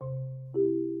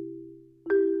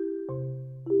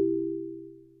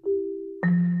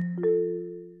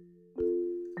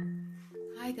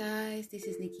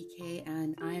this is Nikki K,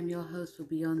 and I am your host for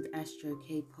Beyond Astro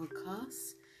K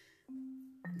podcast.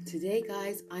 Today,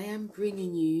 guys, I am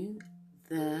bringing you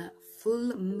the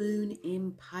full moon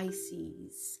in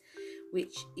Pisces,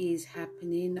 which is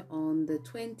happening on the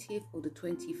 20th or the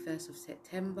 21st of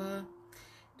September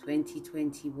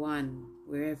 2021,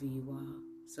 wherever you are.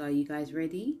 So, are you guys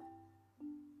ready?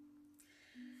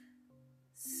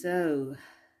 So,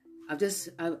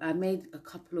 I made a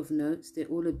couple of notes. They're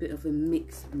all a bit of a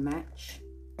mix and match.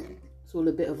 It's all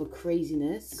a bit of a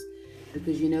craziness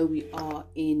because we are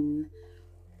in,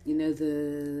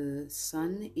 the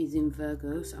sun is in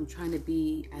Virgo, so I'm trying to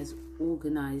be as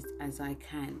organized as I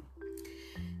can.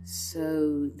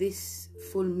 So this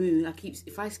full moon,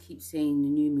 if I keep saying the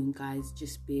new moon, guys,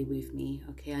 just bear with me,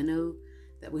 okay? I know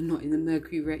that we're not in the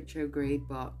Mercury retrograde,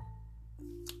 but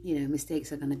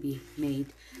mistakes are going to be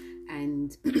made.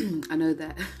 And I know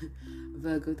that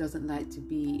Virgo doesn't like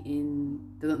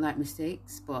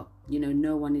mistakes, but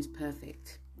no one is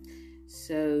perfect.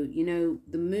 So the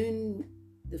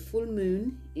full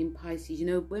moon in Pisces,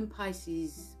 when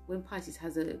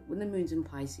the moon's in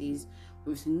Pisces,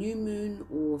 whether it's a new moon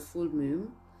or a full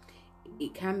moon,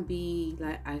 it can be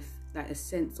like a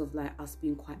sense of like us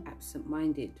being quite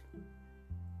absent-minded,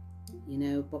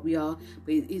 but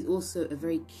it is also a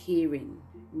very caring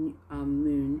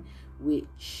moon,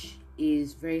 which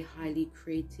is very highly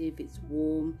creative. It's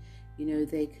warm,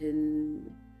 they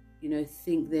can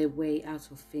think their way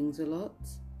out of things a lot,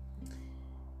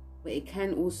 but it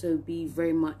can also be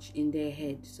very much in their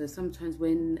head. So sometimes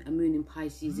when a moon in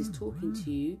Pisces is talking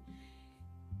to you,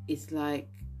 it's like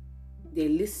they're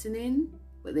listening,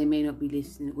 but they may not be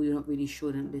listening, or you're not really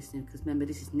sure they're not listening, because remember,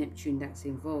 this is Neptune that's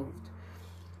involved.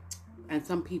 And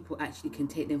some people actually can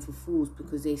take them for fools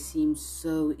because they seem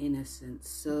so innocent,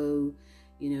 so,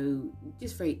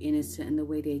 just very innocent, and the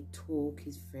way they talk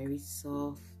is very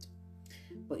soft.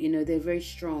 But, they're very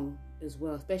strong as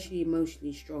well, especially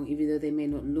emotionally strong, even though they may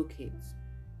not look it.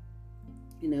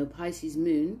 Pisces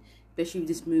moon, especially with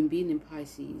this moon being in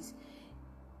Pisces,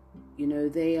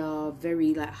 they are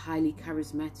very highly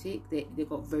charismatic. They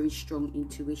got very strong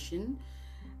intuition.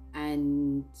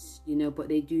 And but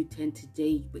they do tend to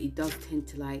but it does tend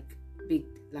to a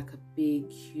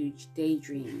big huge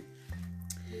daydream.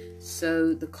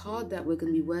 So the card that we're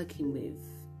going to be working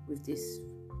with this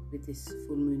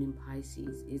full moon in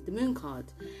Pisces is the moon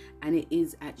card, and it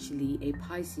is actually a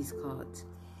Pisces card.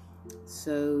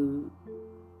 So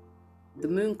the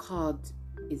moon card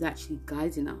is actually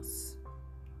guiding us,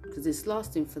 because it's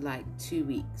lasting for 2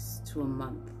 weeks to a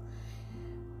month.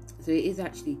 So it is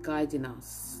actually guiding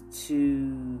us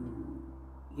to,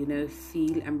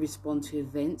 feel and respond to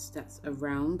events that's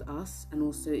around us. And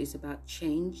also it's about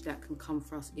change that can come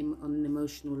for us on an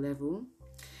emotional level.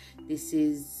 This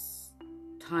is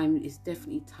time, it's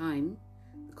definitely time.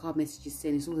 The card message is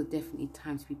saying it's also definitely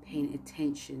time to be paying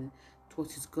attention to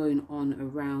what is going on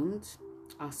around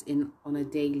us on a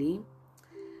daily,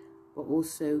 but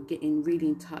also getting really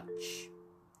in touch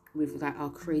with our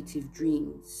creative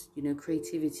dreams.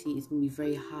 Creativity is going to be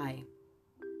very high.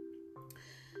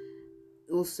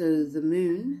 Also, the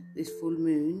moon, this full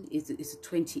moon, is a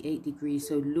 28 degrees.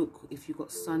 So look, if you've got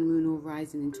sun, moon, or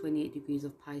rising in 28 degrees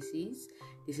of Pisces,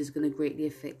 this is going to greatly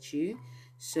affect you.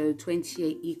 So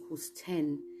 28 equals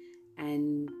 10.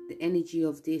 And the energy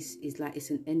of this is it's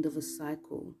an end of a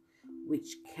cycle,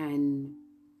 which can,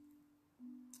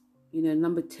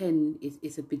 number 10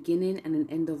 is a beginning and an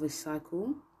end of a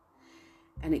cycle.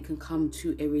 And it can come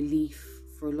to a relief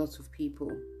for a lot of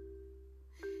people.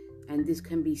 And this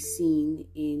can be seen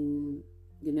in,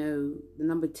 the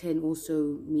number 10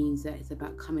 also means that it's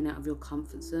about coming out of your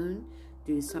comfort zone,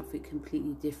 doing something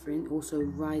completely different, also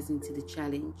rising to the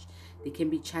challenge. There can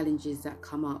be challenges that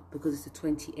come up because it's a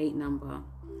 28 number.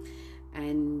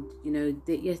 And,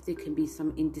 yes, there can be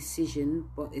some indecision,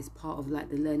 but it's part of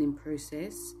the learning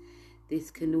process.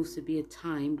 This can also be a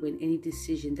time when any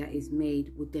decision that is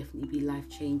made will definitely be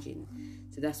life-changing.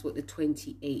 So that's what the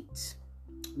 28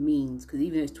 means, because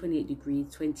even though it's 28 degrees,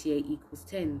 28 equals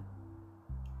 10.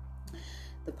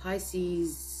 The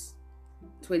Pisces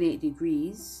 28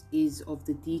 degrees is of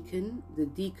the decan. The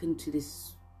decan to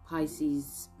this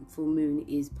Pisces full moon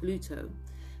is Pluto,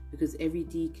 because every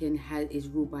decan is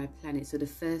ruled by a planet. So the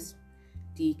first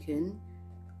decan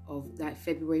of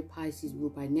February Pisces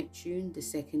ruled by Neptune. The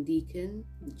second decan,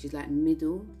 which is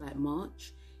middle,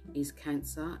 March, is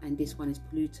Cancer, and this one is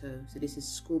Pluto. So this is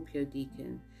Scorpio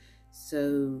decan.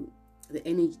 So the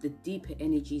deeper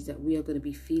energies that we are going to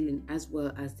be feeling, as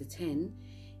well as the 10,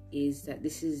 is that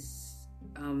this is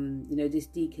this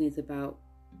decan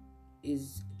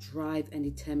is drive and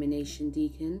determination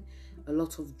decan. A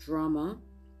lot of drama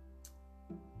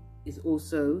is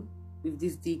also with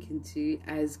this deacon too,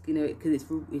 as you know, because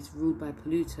it's ruled by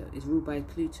Pluto. It's ruled by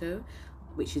Pluto,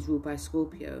 which is ruled by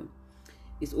Scorpio.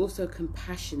 It's also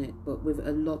compassionate, but with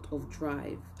a lot of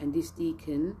drive. And this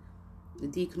deacon, the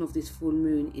deacon of this full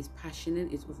moon, is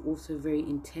passionate. It's also very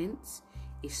intense.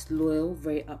 It's loyal,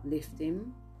 very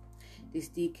uplifting. This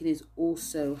deacon is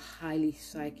also highly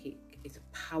psychic. It's a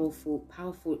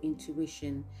powerful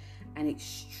intuition, and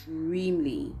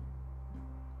extremely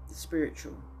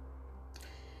spiritual.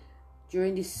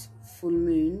 During this full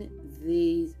moon,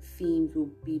 these themes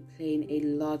will be playing a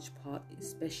large part,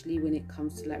 especially when it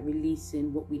comes to like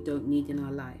releasing what we don't need in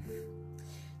our life.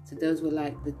 So those were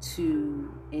like the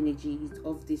two energies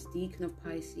of this deacon of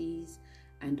Pisces,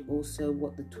 and also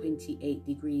what the 28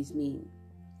 degrees mean.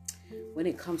 When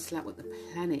it comes to like what the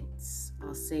planets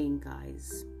are saying,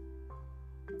 guys,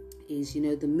 is, you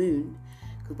know, the moon,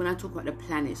 because when I talk about the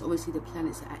planets, obviously the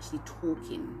planets are actually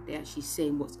talking. They're actually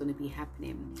saying what's going to be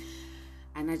happening.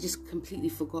 And I just completely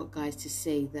forgot, guys, to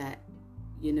say that,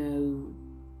 you know,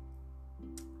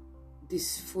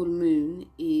 this full moon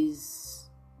is,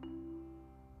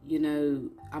 you know,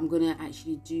 I'm going to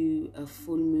actually do a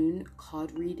full moon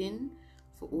card reading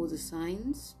for all the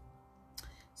signs.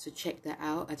 So check that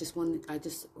out. I just want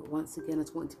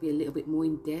to be a little bit more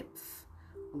in depth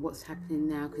on what's happening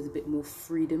now, because a bit more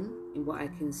freedom in what I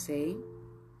can say.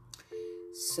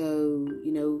 So,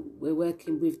 you know, we're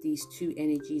working with these two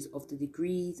energies of the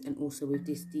degrees, and also with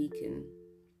this deacon.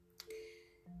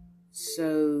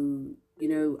 So, you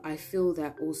know, I feel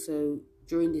that also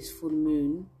during this full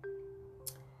moon,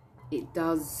 it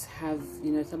does have,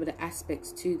 you know, some of the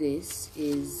aspects to this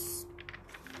is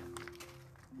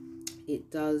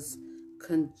it does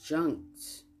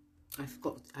conjunct, I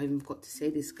forgot to say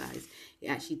this, guys, it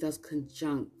actually does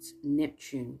conjunct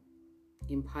Neptune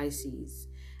in Pisces,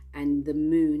 and the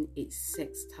moon, it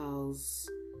sextiles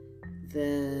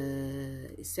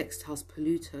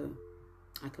Pluto.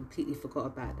 I completely forgot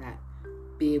about that.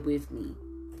 Bear with me.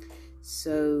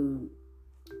 So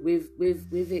with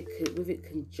it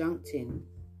conjuncting,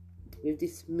 with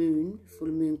this moon, full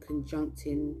moon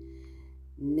conjuncting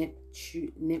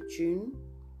Neptune,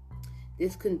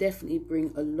 this can definitely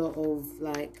bring a lot of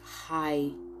like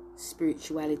high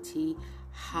spirituality,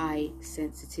 high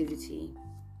sensitivity.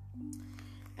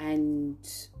 And,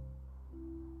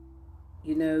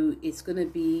 you know, it's going to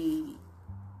be,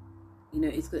 you know,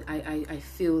 it's good. I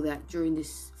feel that during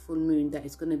this full moon, that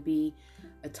it's going to be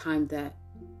a time that,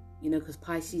 you know, because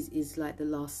Pisces is like the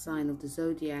last sign of the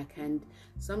zodiac. And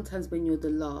sometimes when you're the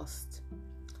last,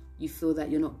 you feel that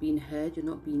you're not being heard, you're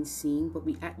not being seen, but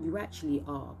you actually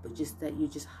are, but just that you're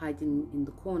just hiding in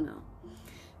the corner.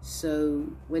 So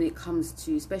when it comes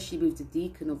to, especially with the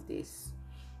deacon of this,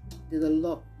 there's a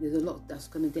lot that's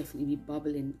going to definitely be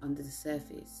bubbling under the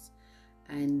surface,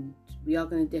 and we are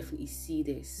going to definitely see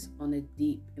this on a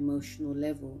deep emotional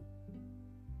level.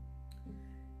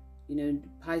 You know,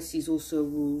 Pisces also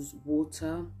rules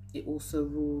water. It also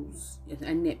rules,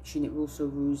 and Neptune, it also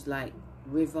rules like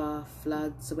river,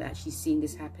 flood. So we're actually seeing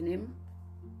this happening,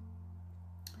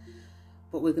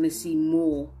 but we're going to see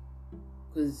more,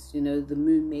 because, you know, the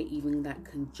moon may even like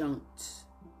conjunct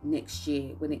next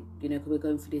year when it, you know, because we're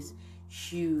going for this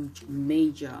huge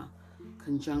major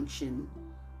conjunction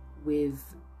with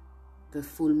the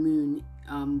full moon,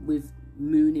 with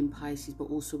moon in Pisces,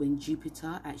 but also when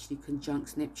Jupiter actually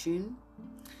conjuncts Neptune.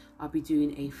 I'll be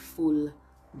doing a full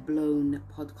blown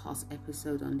podcast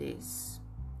episode on this.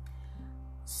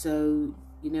 So,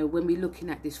 you know, when we're looking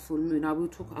at this full moon, I will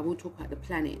talk about the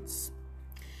planets.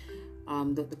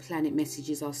 The planet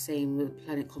messages are saying, the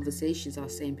planet conversations are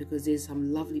saying, because there's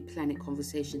some lovely planet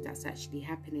conversation that's actually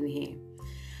happening here.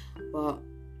 But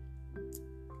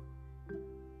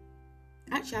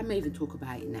actually, I may even talk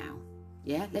about it now.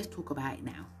 Yeah, let's talk about it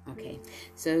now. Okay,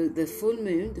 so the full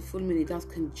moon, it does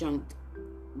conjunct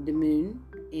the moon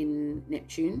in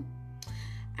Neptune,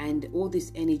 and all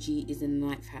this energy is in the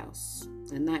ninth house.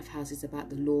 The ninth house is about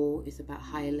the law, it's about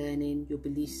higher learning, your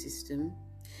belief system.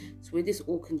 So with this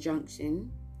all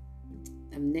conjunction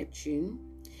Neptune,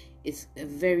 it's a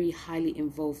very highly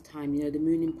involved time. You know, the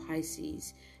moon in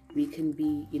Pisces, we can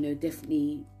be, you know,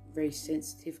 definitely very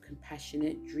sensitive,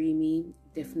 compassionate, dreamy,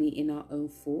 definitely in our own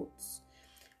thoughts.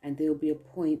 And there'll be a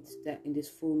point that in this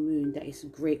full moon that is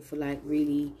great for like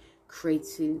really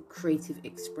creative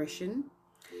expression.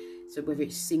 So whether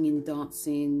it's singing,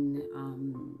 dancing,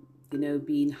 you know,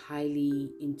 being highly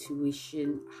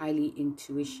intuition,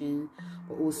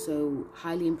 but also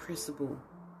highly impressible.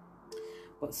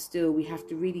 But still, we have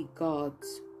to really guard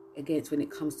against when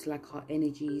it comes to like our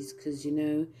energies, because, you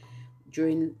know,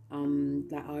 during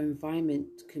that our environment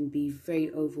can be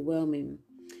very overwhelming,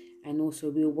 And also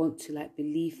we'll want to like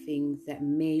believe things that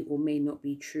may or may not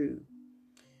be true.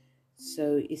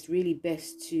 So it's really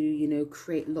best to, you know,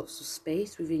 create lots of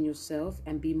space within yourself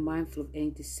and be mindful of any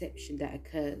deception that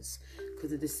occurs. Because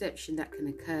the deception that can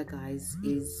occur, guys,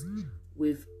 is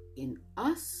within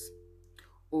us,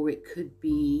 or it could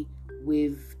be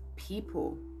with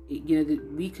people. You know,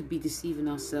 that we could be deceiving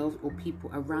ourselves, or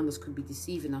people around us could be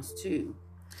deceiving us too.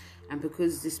 And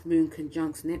because this moon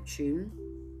conjuncts Neptune,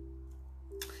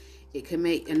 it can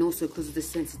make, and also because of the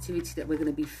sensitivity that we're going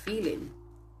to be feeling,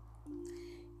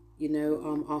 you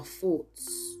know, our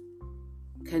thoughts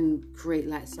can create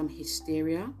like some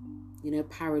hysteria, you know,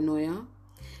 paranoia,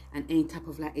 and any type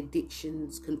of like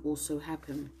addictions can also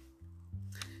happen.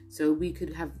 So we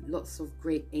could have lots of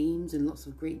great aims and lots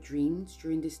of great dreams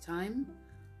during this time.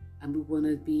 And we want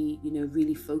to be, you know,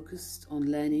 really focused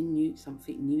on learning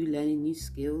something new, learning new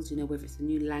skills, you know, whether it's a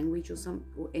new language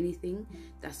or anything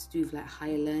that's to do with like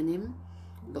higher learning.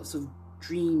 Lots of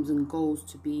dreams and goals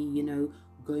to be, you know,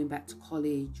 going back to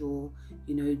college, or,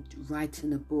 you know,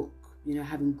 writing a book, you know,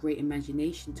 having great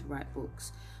imagination to write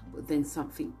books. But then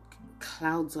something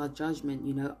clouds our judgment,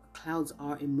 you know, clouds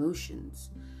our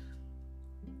emotions.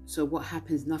 So what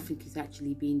happens? Nothing is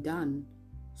actually being done.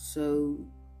 So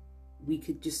we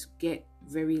could just get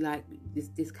very like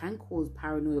this can cause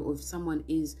paranoia, or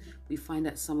if we find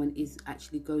that someone is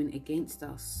actually going against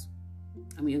us.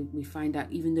 I mean, we find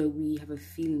out, even though we have a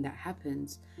feeling that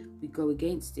happens, we go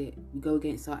against it. We go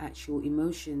against our actual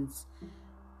emotions.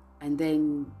 And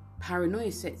then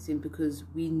paranoia sets in because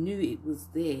we knew it was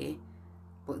there,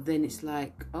 but then it's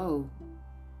like, oh,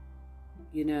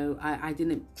 you know, I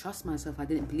didn't trust myself. I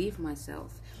didn't believe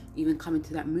myself. Even coming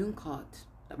to that moon card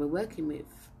that we're working with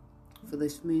for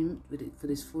this moon, for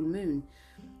this full moon,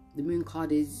 the moon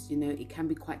card is, you know, it can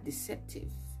be quite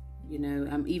deceptive, you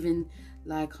know. Even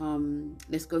like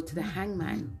let's go to the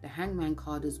hangman. The hangman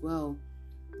card as well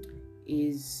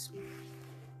is,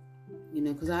 you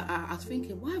know, because I was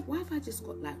thinking, why have I just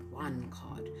got like one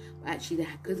card? But actually,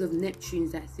 because of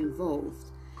Neptune's that's involved,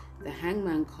 the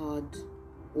hangman card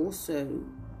also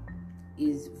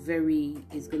is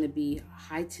going to be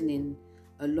heightening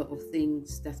a lot of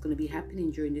things that's going to be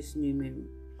happening during this new moon.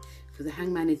 Because the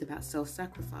hangman is about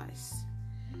self-sacrifice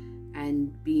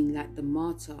and being like the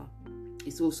martyr.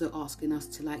 It's also asking us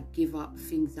to like give up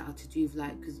things that are to do with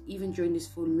like, because even during this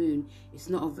full moon, it's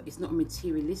not a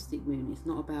materialistic moon. It's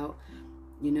not about,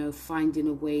 you know, finding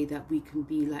a way that we can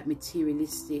be like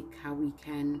materialistic, how we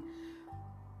can,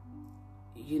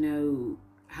 you know,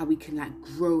 how we can like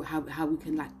grow, how we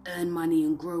can like earn money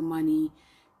and grow money.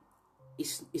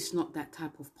 It's not that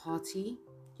type of party,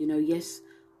 you know. Yes,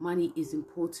 money is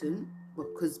important, but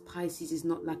because Pisces is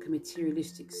not like a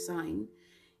materialistic sign,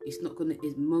 it's not gonna.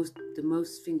 The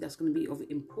most thing that's gonna be of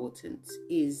importance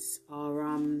is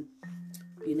our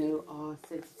you know, our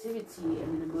sensitivity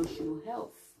and emotional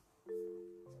health.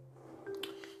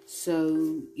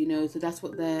 So, you know, so that's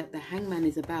what the hangman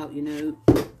is about, you know.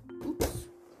 Oops,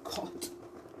 God.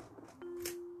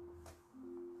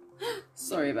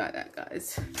 Sorry about that,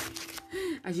 guys.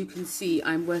 As you can see,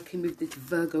 I'm working with this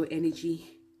Virgo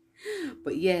energy.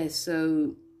 But yeah,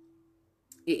 so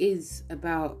it is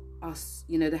about us,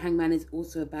 you know. The hangman is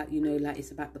also about, you know, like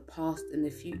it's about the past and the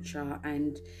future,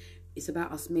 and it's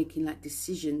about us making like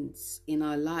decisions in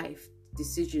our life,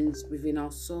 decisions within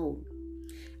our soul.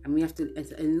 And we have to,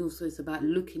 and also it's about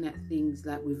looking at things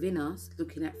like within us,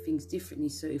 looking at things differently.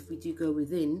 So if we do go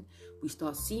within, we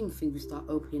start seeing things, we start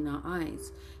opening our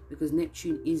eyes, because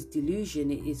Neptune is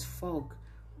delusion, it is fog.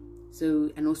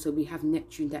 So, and also we have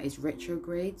Neptune that is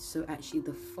retrograde. So actually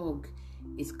the fog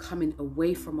is coming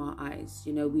away from our eyes.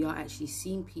 You know, we are actually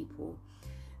seeing people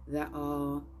that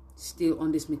are still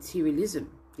on this materialism.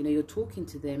 You know, you're talking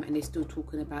to them and they're still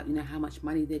talking about, you know, how much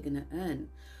money they're going to earn,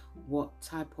 what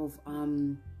type of,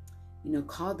 you know,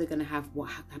 car they're going to have, what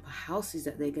type of houses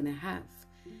that they're going to have.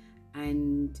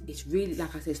 And it's really,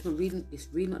 like I said, it's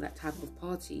really not that type of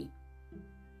party.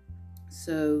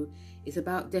 So it's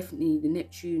about definitely the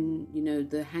Neptune, you know,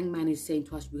 the hangman is saying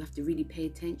to us, we have to really pay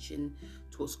attention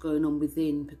to what's going on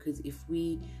within, because if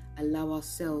we allow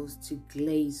ourselves to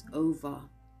glaze over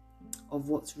of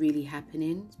what's really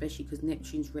happening, especially because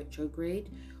Neptune's retrograde,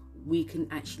 we can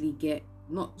actually get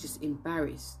not just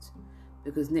embarrassed,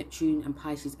 because Neptune and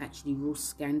Pisces actually rule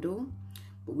scandal,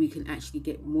 but we can actually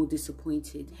get more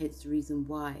disappointed. Hence the reason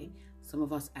why some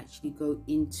of us actually go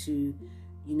into,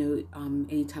 you know,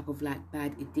 any type of like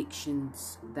bad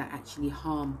addictions that actually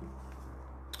harm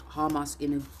us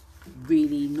in a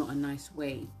really not a nice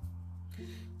way.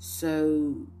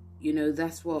 So, you know,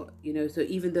 that's what, you know, so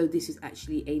even though this is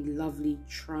actually a lovely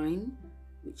trine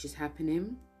which is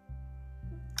happening,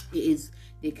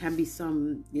 there can be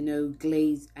some, you know,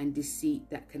 glaze and deceit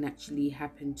that can actually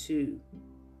happen too.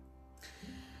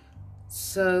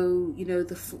 So, you know,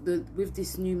 with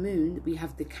this new moon, we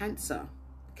have the Cancer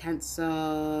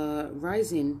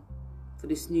rising for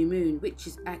this new moon, which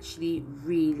is actually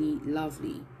really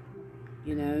lovely,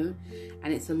 you know,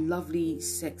 and it's a lovely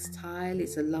sextile.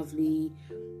 It's a lovely,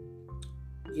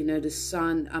 you know, the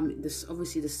sun,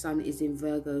 obviously the sun is in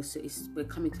Virgo, so we're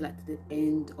coming to like the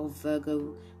end of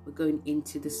Virgo. We're going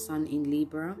into the sun in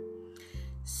Libra.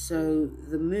 So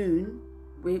the moon,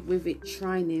 with it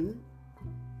trining,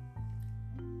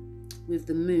 with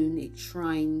the moon, it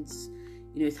trines,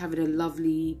 you know, it's having a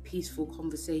lovely, peaceful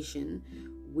conversation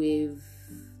with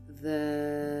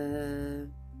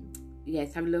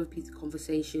it's having a lovely, peaceful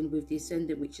conversation with the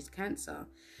ascendant, which is Cancer.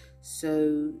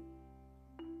 So,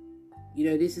 you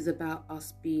know, this is about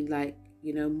us being like,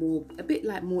 you know, a bit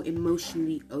more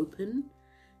emotionally open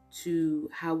to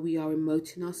how we are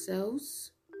emoting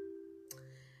ourselves.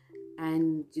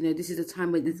 And, you know, this is a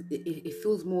time where it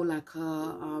feels more like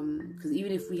because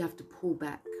even if we have to pull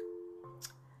back,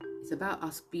 it's about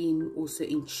us being also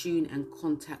in tune and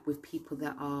contact with people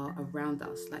that are around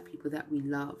us, like people that we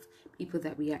love, people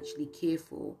that we actually care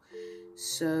for.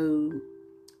 So,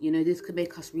 you know, this could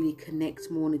make us really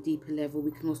connect more on a deeper level. We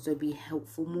can also be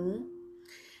helpful more.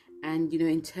 And, you know,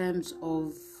 in terms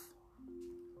of,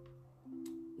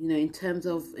 you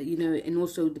know, and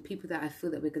also the people that I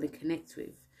feel that we're going to connect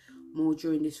with more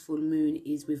during this full moon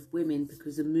is with women,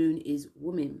 because the moon is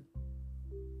woman.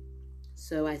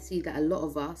 So I see that a lot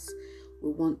of us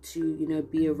will want to, you know,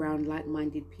 be around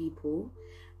like-minded people.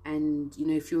 And, you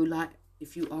know, if you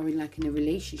are in like in a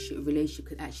relationship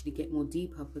could actually get more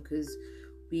deeper, because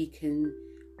we can,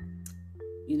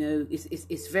 you know,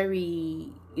 it's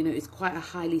very, you know, it's quite a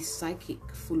highly psychic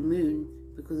full moon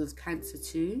because of Cancer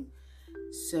too.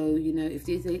 So, you know, if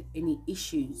there's any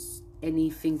issues,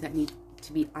 anything that need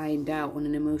to be ironed out on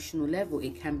an emotional level,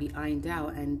 it can be ironed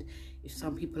out. And if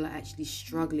some people are actually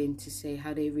struggling to say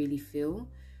how they really feel,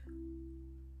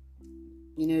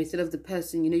 you know, instead of the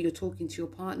person, you know, you're talking to your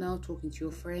partner, talking to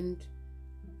your friend,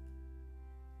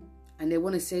 and they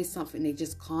want to say something, they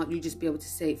just can't, you just be able to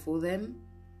say it for them,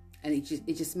 and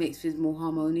it just makes things more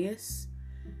harmonious,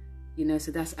 you know.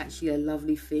 So that's actually a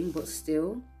lovely thing. But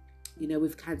still, you know,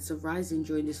 with Cancer rising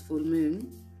during this full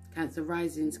moon, Cancer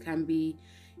risings can be,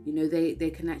 you know,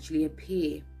 they can actually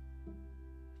appear,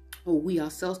 or we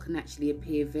ourselves can actually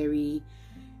appear very,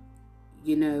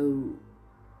 you know,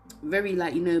 very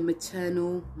like, you know,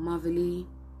 maternal, motherly,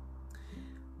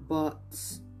 but,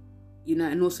 you know,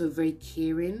 and also very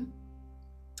caring.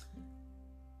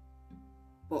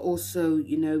 But also,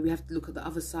 you know, we have to look at the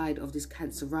other side of this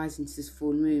Cancer rising to this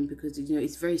full moon, because, you know,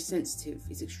 it's very sensitive.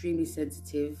 It's extremely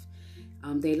sensitive.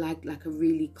 They like a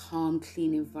really calm,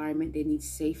 clean environment. They need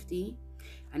safety.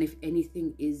 And if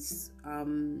anything is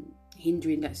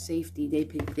hindering that safety, they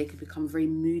could become very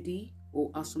moody, or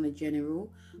us on a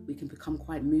general, we can become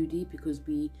quite moody because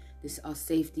our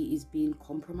safety is being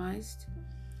compromised.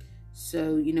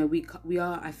 So, you know,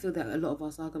 I feel that a lot of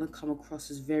us are going to come across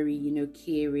as very, you know,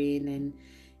 caring and,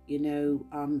 you know,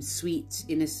 sweet,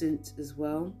 innocent as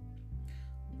well.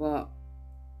 But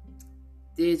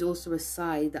there's also a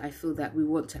side that I feel that we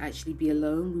want to actually be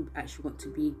alone. We actually want to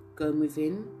be going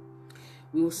within.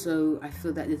 We also, I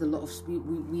feel that there's a lot of,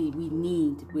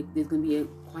 there's going to be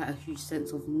quite a huge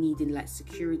sense of needing like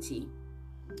security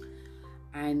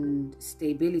and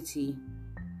stability,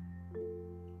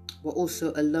 but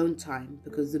also alone time,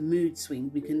 because the mood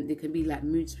swing, there can be like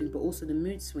mood swings, but also the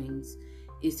mood swings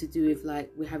is to do with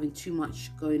like we're having too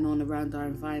much going on around our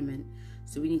environment.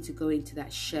 So we need to go into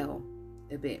that shell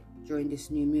a bit during this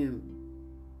new moon.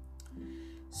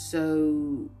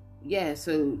 So yeah,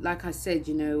 so like I said,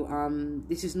 you know,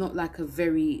 this is not like a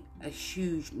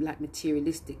huge like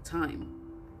materialistic time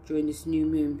during this new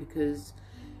moon, because,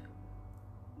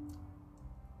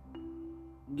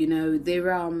 you know,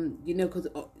 you know, because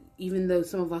even though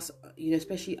some of us, you know,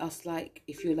 especially us, like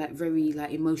if you're like very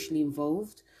like emotionally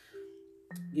involved,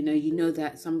 you know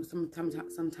that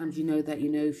sometimes you know that, you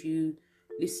know, if you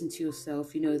listen to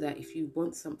yourself, you know that if you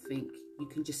want something, you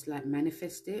can just like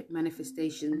manifest it.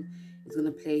 Manifestation is going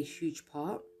to play a huge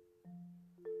part.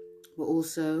 But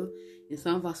also, you know,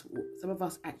 some of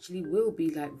us actually will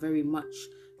be like very much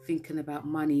thinking about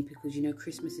money, because, you know,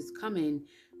 Christmas is coming,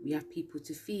 we have people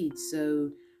to feed.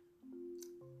 So,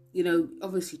 you know,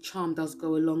 obviously charm does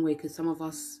go a long way, because some of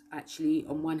us actually,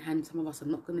 on one hand, some of us are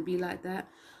not going to be like that,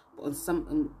 but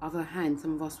on other hand,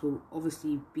 some of us will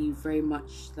obviously be very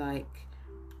much like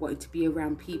wanting to be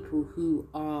around people who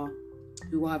are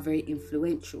very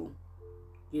influential,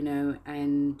 you know.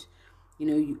 And,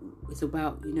 it's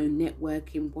about,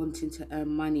 networking, wanting to earn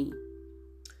money.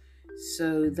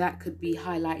 So that could be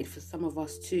highlighted for some of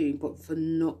us too, but for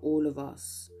not all of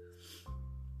us.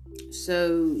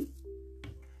 So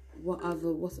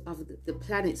what's other, the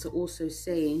planets are also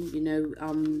saying,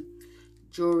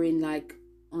 during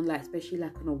especially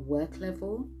on a work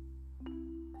level,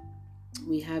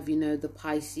 we have, the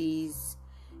Pisces.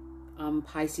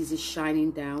 Pisces is shining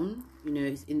down,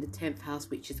 it's in the 10th house,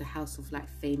 which is a house of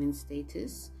fame and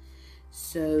status.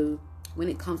 So when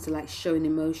it comes to showing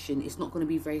emotion, it's not going to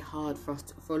be very hard for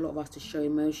a lot of us to show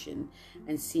emotion,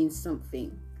 and seeing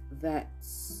something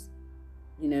that's,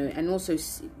 and also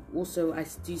I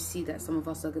do see that some of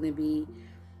us are going to be,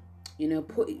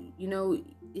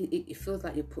 it feels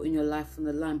like you're putting your life on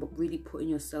the line, but really putting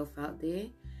yourself out there,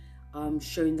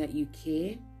 showing that you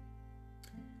care.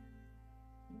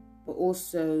 But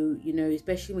also,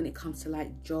 especially when it comes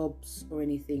to jobs or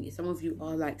anything, if some of you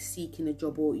are seeking a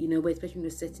job, or especially when you're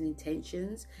setting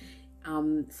intentions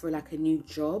for a new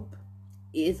job,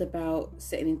 it is about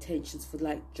setting intentions for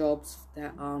jobs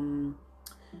that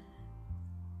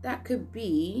that could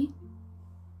be,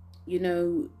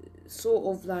 sort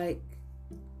of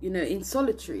in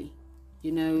solitary,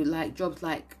 jobs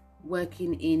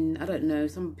working in, I don't know,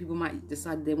 some people might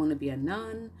decide they want to be a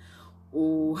nun,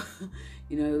 or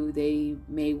they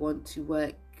may want to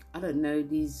work, I don't know,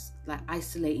 these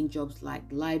isolating jobs like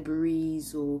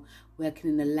libraries, or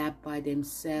working in the lab by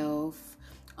themselves,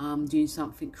 doing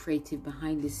something creative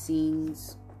behind the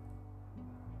scenes.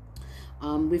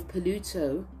 With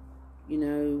Pluto,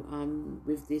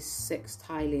 with this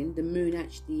sextiling, the moon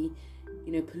actually,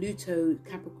 Pluto,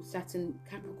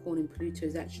 Capricorn and Pluto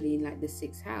is actually in the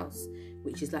 6th house,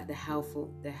 which is the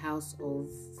house of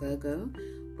Virgo,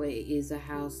 where it is a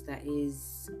house that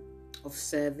is of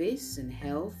service and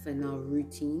health and our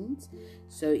routines.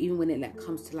 So even when it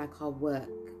comes to our work,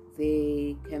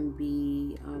 there can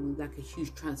be a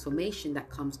huge transformation that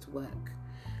comes to work.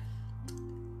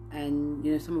 And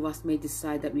some of us may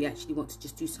decide that we actually want to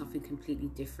just do something completely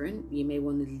different. We may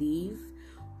want to leave,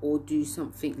 or do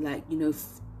something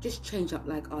just change up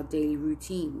our daily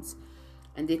routines.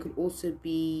 And there could also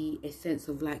be a sense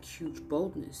of huge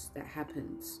boldness that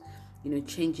happens,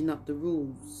 changing up the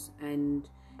rules, and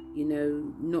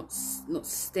not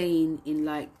staying in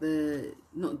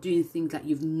not doing things that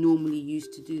you've normally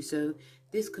used to do. So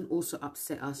this can also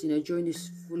upset us, during this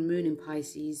full moon in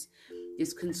Pisces.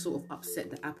 This can sort of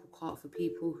upset the apple cart for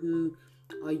people who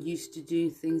are used to doing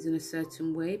things in a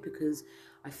certain way, because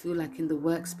I feel in the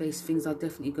workspace things are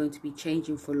definitely going to be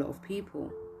changing for a lot of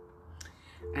people.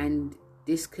 And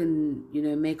this can,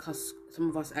 make some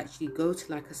of us actually go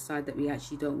to a side that we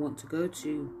actually don't want to go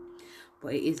to.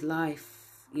 But it is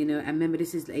life, and remember,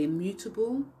 this is a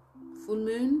mutable full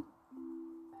moon.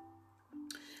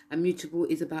 And mutable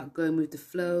is about going with the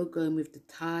flow, going with the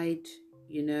tide,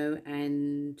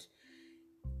 and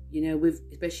with,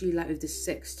 especially with the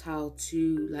sextile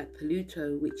to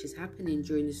Pluto, which is happening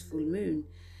during this full moon,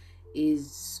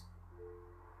 is,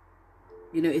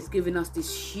 it's giving us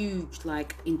this huge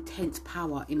intense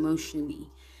power emotionally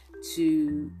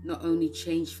to not only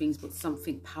change things, but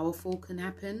something powerful can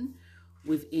happen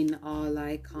within our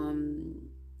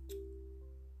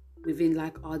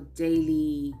our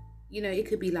daily, it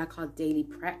could be our daily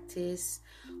practice,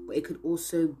 but it could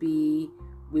also be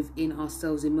within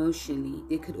ourselves emotionally.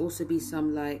 There could also be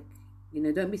some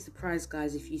don't be surprised,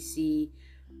 guys, if you see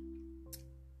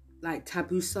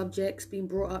taboo subjects being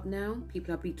brought up now.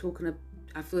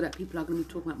 I feel that people are going to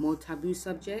be talking about more taboo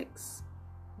subjects,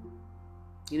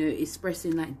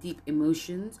 expressing deep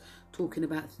emotions, talking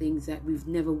about things that we've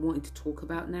never wanted to talk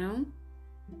about now,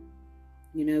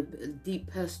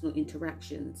 deep personal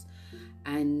interactions.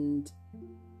 And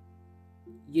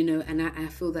and I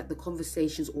feel that the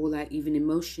conversations, or even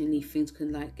emotionally, things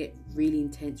can get really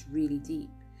intense, really deep.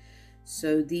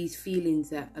 So these feelings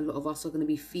that a lot of us are going to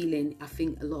be feeling, I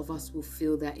think a lot of us will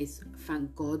feel that it's,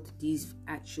 thank God, these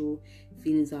actual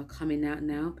feelings are coming out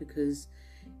now, because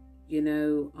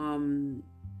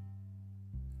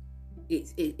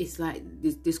it's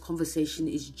this conversation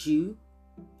is due.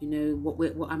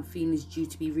 What I'm feeling is due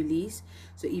to be released.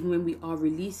 So even when we are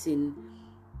releasing,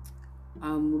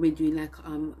 when we're doing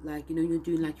you're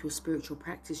doing your spiritual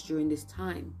practice during this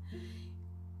time,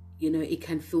 it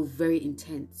can feel very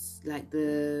intense.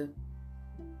 The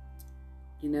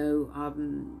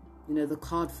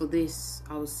card for this,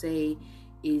 I would say,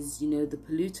 is the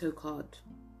Pluto card.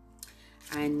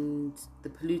 And the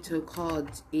Pluto card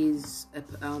is a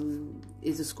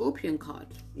Scorpion card,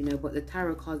 but the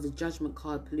tarot card is the Judgment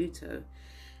card, Pluto.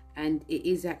 And it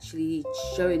is actually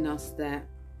showing us that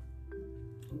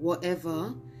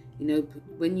whatever,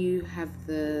 when you have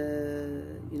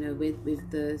the,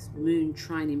 with the moon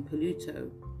trining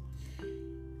Pluto,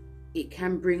 it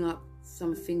can bring up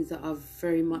some things that are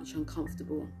very much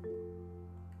uncomfortable.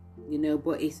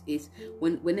 But it's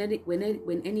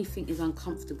when anything is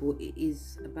uncomfortable, it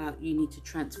is about, you need to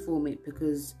transform it,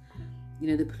 because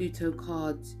the Pluto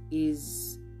card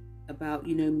is about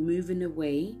moving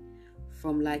away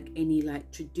from like any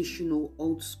like traditional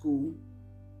old school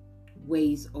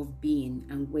ways of being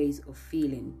and ways of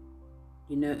feeling.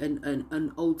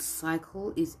 An old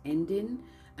cycle is ending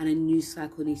and a new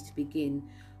cycle needs to begin.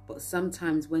 But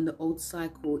sometimes when the old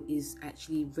cycle is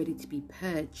actually ready to be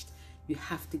purged, you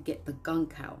have to get the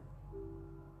gunk out.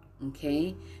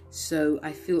 Okay, so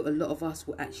I feel a lot of us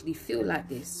will actually feel like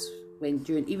this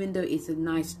even though it's a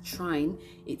nice trine,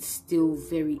 it's still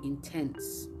very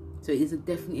intense. So it is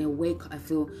definitely a wake. I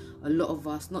feel a lot of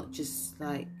us, not just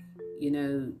like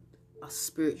us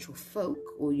spiritual folk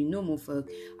or you normal folk,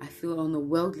 I feel on a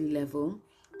worldly level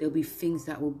there'll be things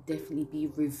that will definitely be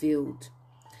revealed.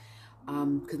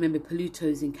 Because remember,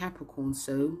 Pluto's in Capricorn,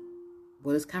 so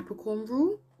what does Capricorn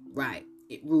rule? Right,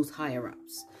 it rules higher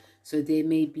ups. So there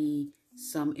may be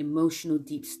some emotional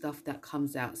deep stuff that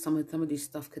comes out. Some of this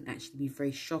stuff can actually be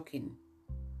very shocking.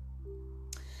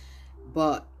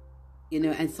 But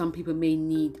and some people may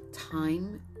need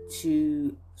time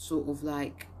to sort of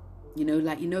like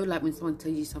like when someone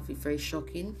tells you something very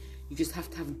shocking, you just have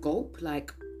to have gulp,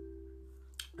 like,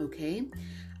 okay,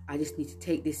 I just need to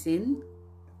take this in.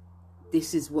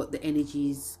 This is what the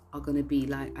energies are going to be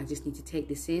like. I just need to take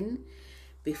this in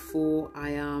before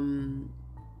I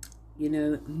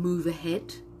move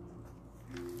ahead,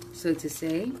 so to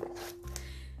say.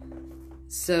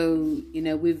 So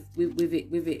with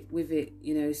it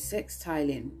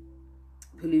sextiling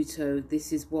Pluto,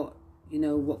 this is what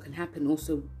what can happen.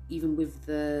 Also, even with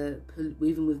the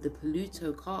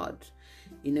Pluto card,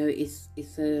 it's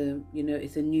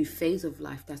a new phase of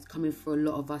life that's coming for a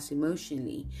lot of us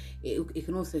emotionally. It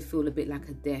can also feel a bit like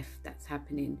a death that's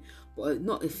happening, but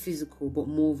not a physical, but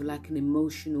more of like an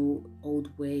emotional old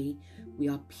way. We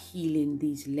are peeling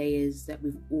these layers that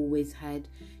we've always had.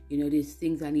 There's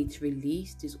things I need to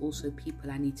release. There's also people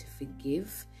I need to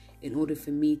forgive in order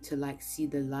for me to like see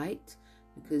the light.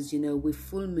 Because with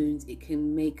full moons, it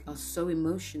can make us so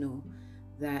emotional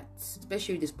that,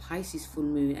 especially with this Pisces full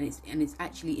moon, and it's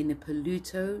actually in the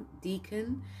Pluto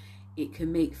decan, it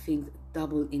can make things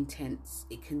double intense.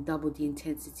 It can double the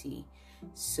intensity.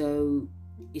 So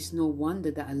it's no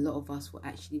wonder that a lot of us will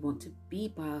actually want to be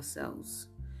by ourselves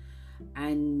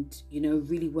and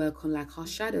really work on like our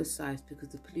shadow sides, because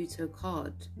the Pluto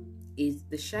card is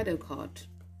the shadow card.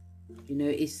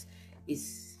 It's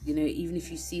even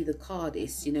if you see the card,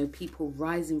 it's people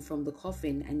rising from the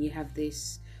coffin, and you have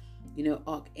this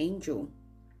archangel.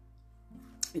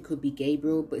 It could be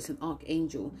Gabriel, but it's an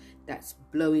archangel that's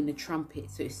blowing the trumpet.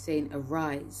 So it's saying,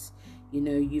 arise.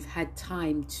 You've had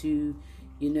time to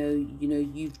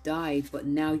you've died, but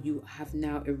now you have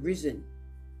now arisen.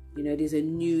 There's a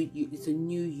new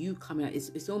you coming out.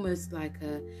 It's almost like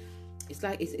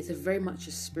it's a very much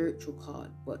a spiritual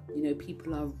card, but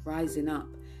people are rising up.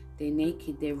 They're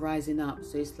naked, they're rising up.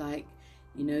 So it's like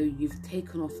you've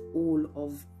taken off all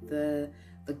of the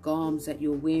garms that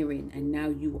you're wearing, and now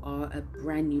you are a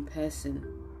brand new person.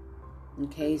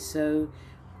 Okay, so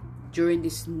during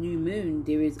this new moon,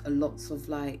 there is a lots of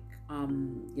like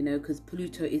because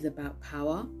Pluto is about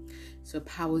power, so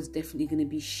power is definitely going to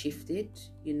be shifted.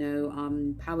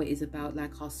 Power is about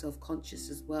like our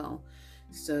self-conscious as well.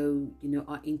 So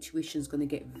our intuition is going to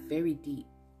get very deep.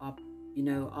 Our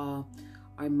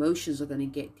emotions are going to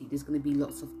get deep. There's going to be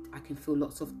I can feel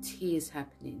lots of tears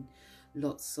happening,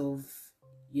 lots of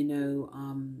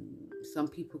some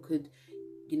people could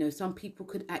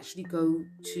actually go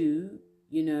to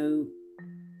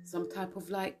some type of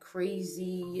like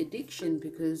crazy addiction,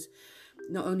 because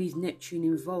not only is Neptune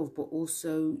involved, but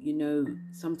also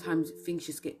sometimes things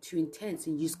just get too intense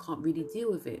and you just can't really deal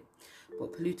with it.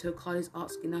 But Pluto card is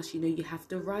asking us, you have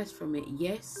to rise from it.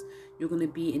 Yes, you're going to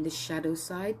be in the shadow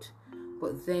side,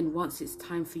 but then once it's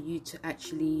time for you to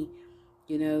actually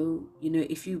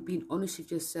if you've been honest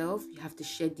with yourself, you have to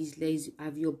shed these layers.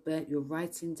 You're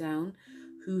writing down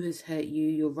who has hurt you.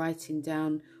 You're writing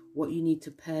down what you need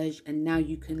to purge, and now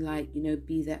you can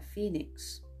be that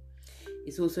phoenix.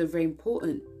 It's also very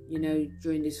important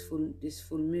during this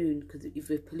full moon, because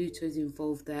if Pluto is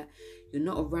involved, that you're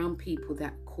not around people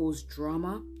that cause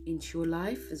drama into your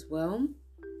life as well.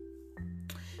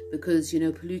 because, you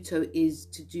know, Pluto is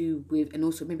to do with, and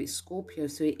also maybe it's Scorpio,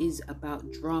 so it is about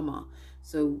drama.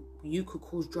 So you could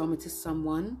cause drama to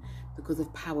someone because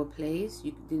of power plays.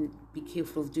 You can be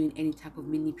careful of doing any type of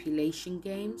manipulation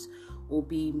games,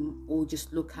 or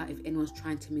just look out if anyone's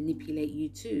trying to manipulate you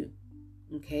too.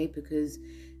 Okay, because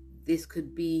this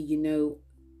could be, you know,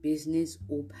 business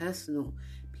or personal.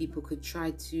 People could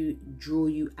try to draw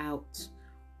you out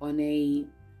on a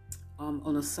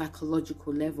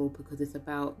psychological level, because it's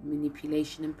about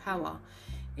manipulation and power,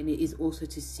 and it is also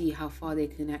to see how far they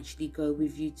can actually go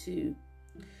with you too.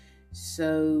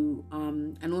 So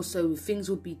and also things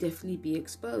will definitely be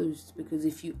exposed, because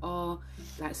if you are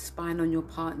like spying on your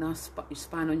partner,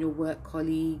 spying on your work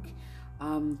colleague,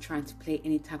 trying to play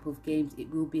any type of games, it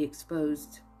will be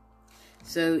exposed.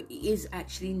 So it is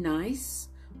actually nice,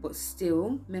 but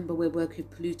still, remember, we're working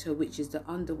with Pluto, which is the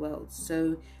underworld.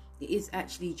 So it is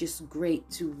actually just great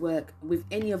to work with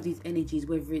any of these energies,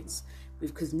 whether it's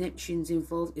because Neptune's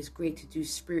involved. It's great to do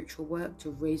spiritual work to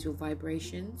raise your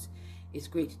vibrations. It's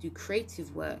great to do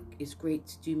creative work. It's great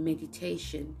to do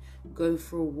meditation, go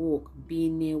for a walk,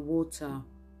 being near water.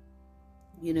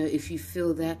 You know, if you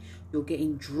feel that you're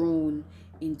getting drawn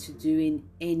into doing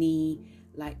any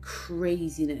like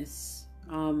craziness,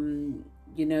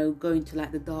 you know, going to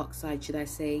like the dark side, should I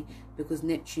say, because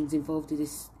Neptune's involved in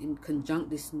this, in conjunct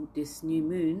this new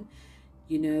moon,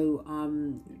 you know,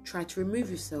 try to remove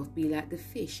yourself, be like the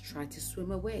fish, try to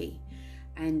swim away.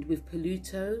 And with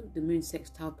Pluto, the moon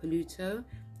sextile Pluto,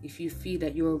 if you feel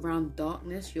that you're around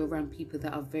darkness, you're around people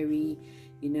that are very,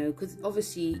 you know, because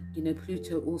obviously, you know,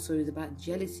 Pluto also is about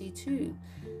jealousy too.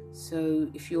 So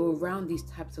if you're around these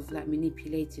types of like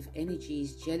manipulative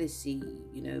energies, jealousy,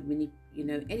 you know,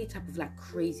 any type of like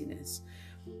craziness,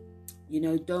 you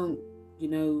know, don't, you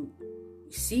know,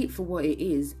 see it for what it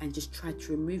is and just try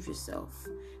to remove yourself.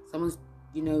 Someone's,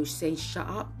 you know, saying shut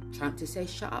up, trying to say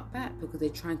shut up back, because they're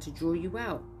trying to draw you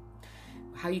out.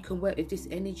 How you can work with this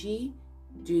energy,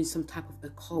 doing some type of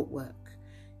occult work,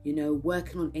 you know,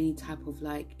 working on any type of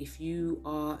like, if you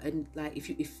are, and like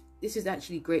if this is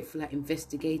actually great for like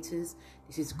investigators,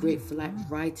 this is great for like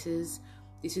writers,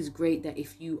 this is great that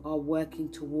if you are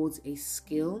working towards a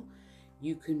skill,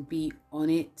 you can be on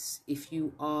it. If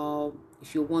you're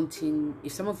wanting,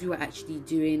 if some of you are actually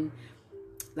doing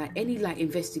like any like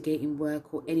investigating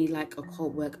work or any like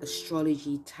occult work,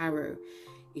 astrology, tarot,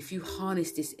 if you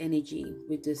harness this energy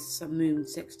with the sun moon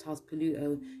sextiles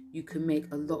Pluto, you can make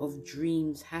a lot of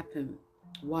dreams happen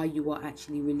while you are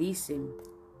actually releasing.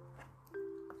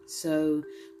 So,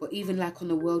 but even like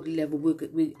on a worldly level,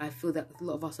 I feel that a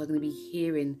lot of us are going to be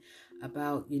hearing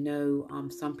about, you know,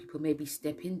 some people may be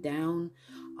stepping down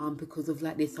because of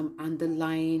like there's some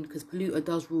underlying, because Pluto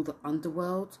does rule the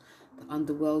underworld. The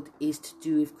underworld is to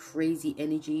do with crazy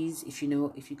energies, if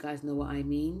you guys know what I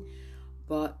mean.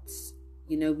 But,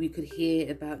 you know, we could hear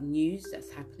about news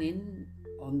that's happening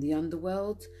on the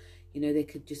underworld. You know, they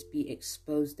could just be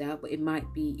exposed out, but it might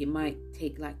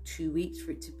take like 2 weeks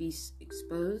for it to be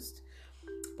exposed.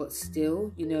 But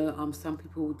still, you know, some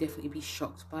people will definitely be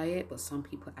shocked by it, but some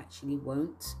people actually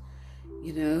won't,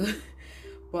 you know.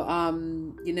 But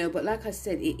you know, but like I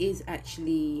said, it is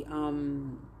actually a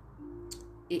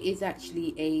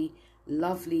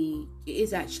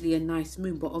nice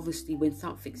moon. But obviously when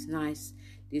something's nice,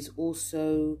 there's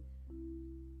also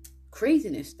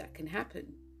craziness that can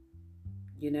happen,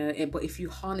 you know. But if you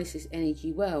harness this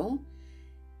energy well,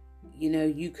 you know,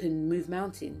 you can move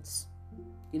mountains,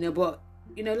 you know. But,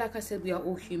 you know, like I said, we are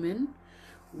all human.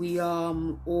 We are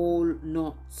all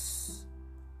not,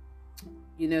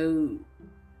 you know,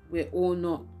 we're all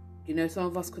not, you know, some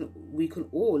of us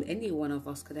any one of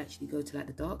us could actually go to like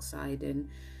the dark side and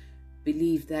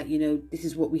believe that, you know, this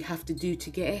is what we have to do to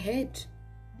get ahead.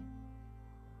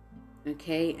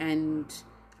 Okay, and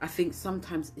I think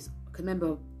sometimes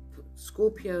remember,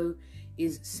 Scorpio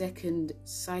is second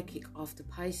psychic after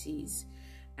Pisces.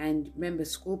 And remember,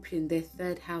 Scorpion, their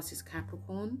third house is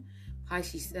Capricorn.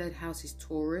 Pisces' third house is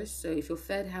Taurus. So if your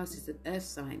third house is an earth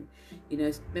sign, you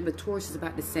know, remember Taurus is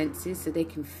about the senses, so they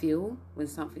can feel when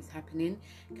something's happening.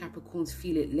 Capricorns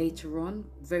feel it later on,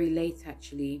 very late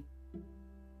actually.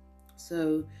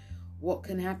 So what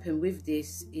can happen with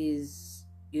this is,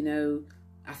 you know,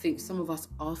 I think some of us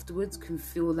afterwards can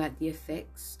feel like the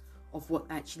effects of what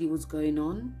actually was going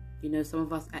on. You know, some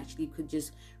of us actually could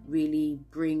just really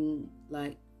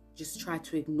just try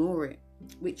to ignore it,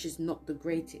 which is not the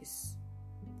greatest.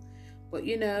 But,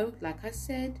 you know, like I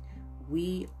said,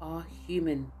 we are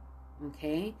human,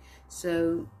 okay?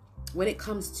 So when it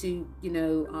comes to, you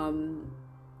know,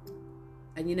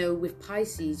 and, you know, with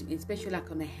Pisces, especially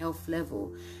like on a health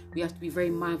level, we have to be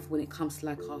very mindful when it comes to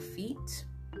like our feet.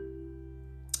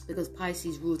 because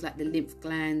Pisces rules like the lymph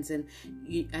glands, and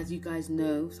as you guys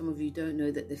know, some of you don't know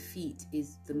that the feet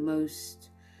is the most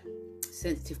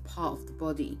sensitive part of the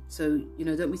body. So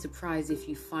don't be surprised if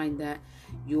you find that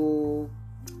your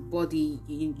body,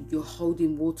 you're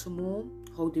holding water more,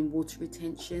 holding water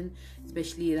retention,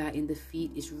 especially like in the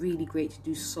feet. It's really great to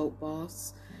do salt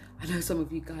baths. I know some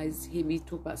of you guys hear me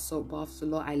talk about salt baths a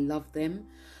lot. I love them.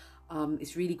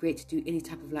 It's really great to do any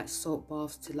type of like salt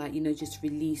baths to like just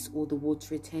release all the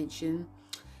water retention.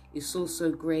 It's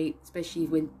also great, especially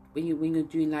when you're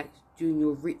doing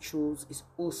your rituals. It's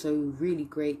also really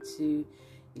great to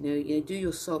do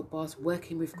your salt baths,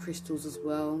 working with crystals as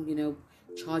well,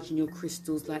 charging your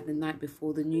crystals like the night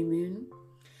before the new moon.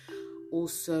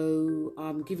 Also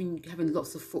having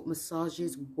lots of foot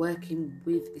massages, working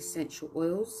with essential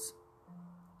oils.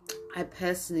 I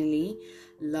personally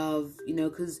love,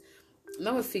 because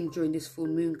another thing during this full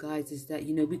moon, guys, is that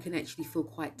we can actually feel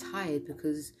quite tired,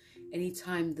 because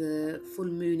anytime the full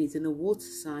moon is in a water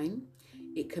sign,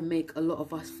 it can make a lot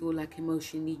of us feel like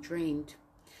emotionally drained.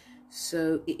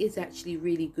 So it is actually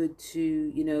really good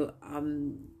to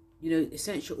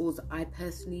essential oils that I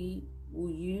personally will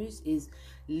use is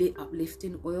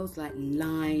uplifting oils like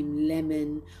lime,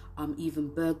 lemon,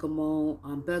 even bergamot.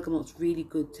 Bergamot's really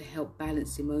good to help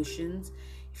balance emotions.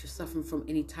 If you're suffering from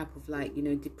any type of like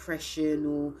depression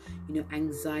or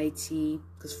anxiety,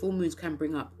 because full moons can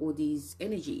bring up all these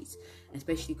energies,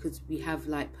 especially because we have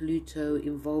like Pluto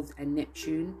involved and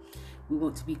Neptune. We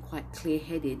want to be quite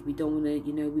clear-headed. We don't want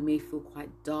to, we may feel quite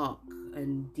dark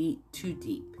and too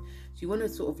deep. So you want to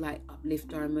sort of like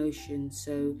uplift our emotions.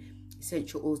 So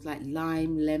essential oils like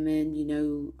lime, lemon,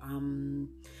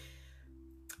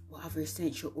 what other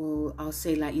essential oil? I'll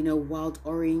say like, wild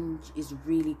orange is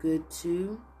really good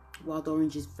too. Wild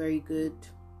orange is very good.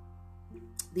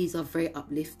 These are very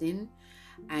uplifting.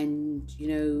 And,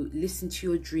 listen to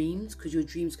your dreams, because your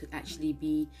dreams could actually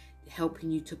be helping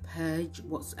you to purge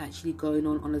what's actually going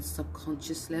on a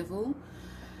subconscious level.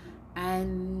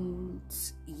 And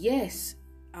yes,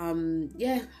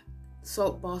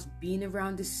 salt baths, being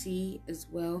around the sea as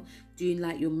well, doing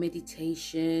like your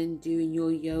meditation, doing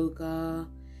your yoga,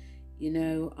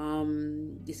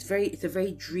 it's a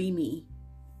very dreamy,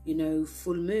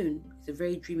 full moon. It's a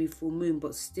very dreamy full moon,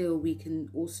 but still we can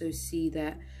also see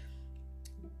that,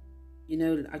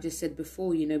 I just said before,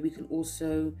 we can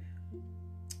also,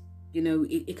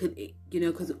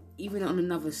 because even on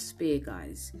another sphere,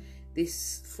 guys,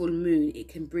 this full moon, it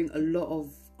can bring a lot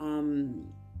of,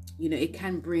 it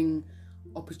can bring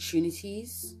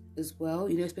opportunities as well,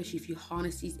 especially if you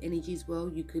harness these energies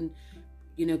well. You can,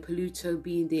 Pluto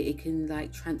being there, it can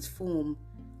like transform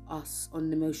us on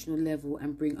an emotional level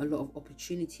and bring a lot of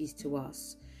opportunities to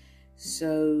us.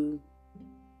 So,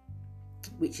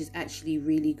 which is actually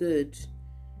really good.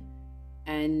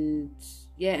 And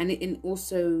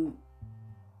also,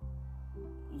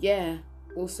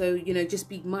 just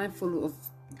be mindful of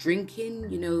drinking,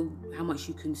 how much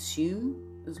you consume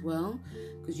as well,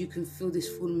 because you can feel this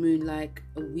full moon like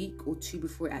a week or two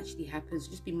before it actually happens.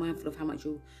 So just be mindful of how much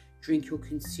drink you're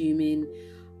consuming.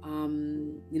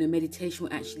 Meditation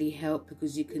will actually help,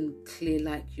 because you can clear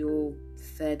like your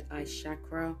third eye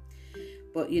chakra.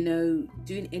 But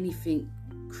doing anything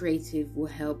creative will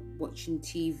help. Watching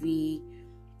TV,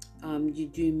 you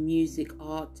do music,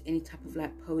 art, any type of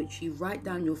like poetry. Write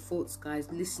down your thoughts, guys.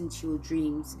 Listen to your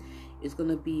dreams. It's going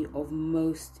to be of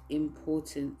most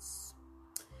importance.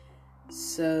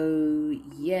 So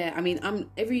yeah, I mean,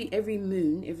 every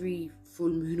moon, every full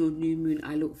moon or new moon,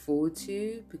 I look forward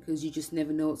to, because you just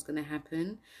never know what's going to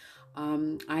happen.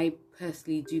 I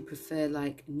personally do prefer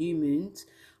like new moons,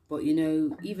 but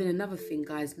even another thing,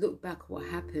 guys, look back what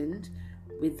happened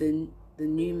with the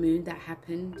new moon that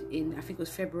happened in, I think it was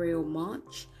February or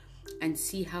March, and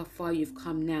see how far you've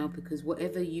come now, because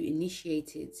whatever you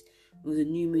initiated with a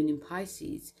new moon in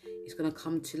Pisces, it's going to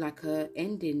come to like a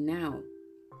ending now.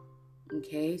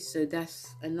 Okay, so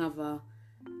that's another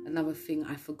thing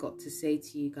I forgot to say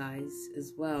to you guys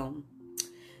as well.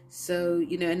 So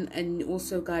and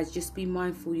also, guys, just be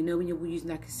mindful, when you're using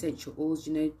like essential oils,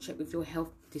 check with your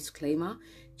health, disclaimer,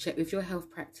 check with your health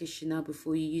practitioner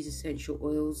before you use essential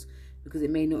oils, because it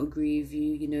may not agree with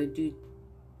you. Do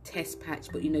test patch,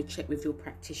 but check with your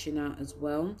practitioner as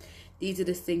well. These are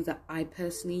the things that I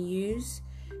personally use.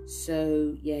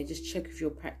 So yeah, just check with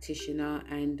your practitioner,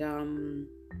 and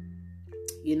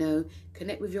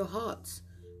connect with your heart,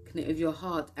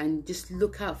 and just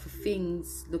look out for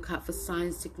things, look out for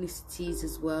signs, synchronicities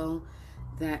as well,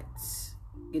 that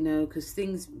because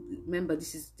things, remember,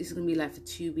 this is gonna be like for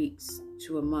 2 weeks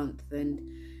to a month, and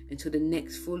until the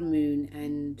next full moon.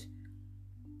 And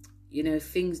you know,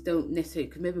 things don't necessarily,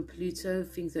 because remember Pluto,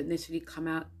 things don't necessarily come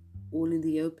out all in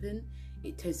the open.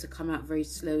 It tends to come out very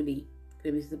slowly.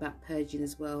 This is about purging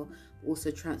as well, also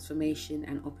transformation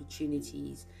and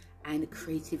opportunities and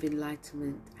creative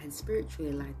enlightenment and spiritual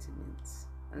enlightenment.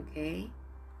 Okay,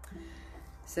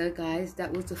 so guys,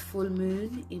 that was the full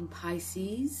moon in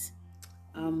Pisces.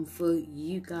 For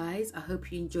you guys, I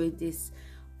hope you enjoyed this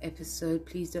episode.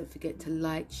 Please don't forget to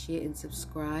like, share and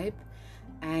subscribe,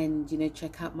 and you know,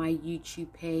 check out my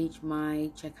YouTube page,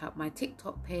 check out my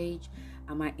TikTok page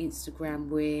and my Instagram,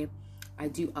 where I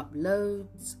do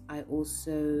uploads. I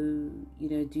also, you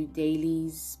know, do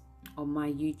dailies on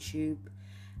my YouTube.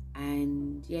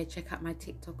 And yeah, check out my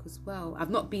TikTok as well. I've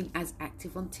not been as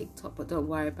active on TikTok, but don't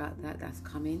worry about that, that's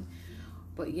coming.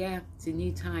 But yeah, it's a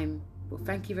new time. But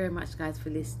thank you very much guys for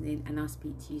listening, and I'll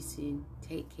speak to you soon.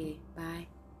 Take care. Bye.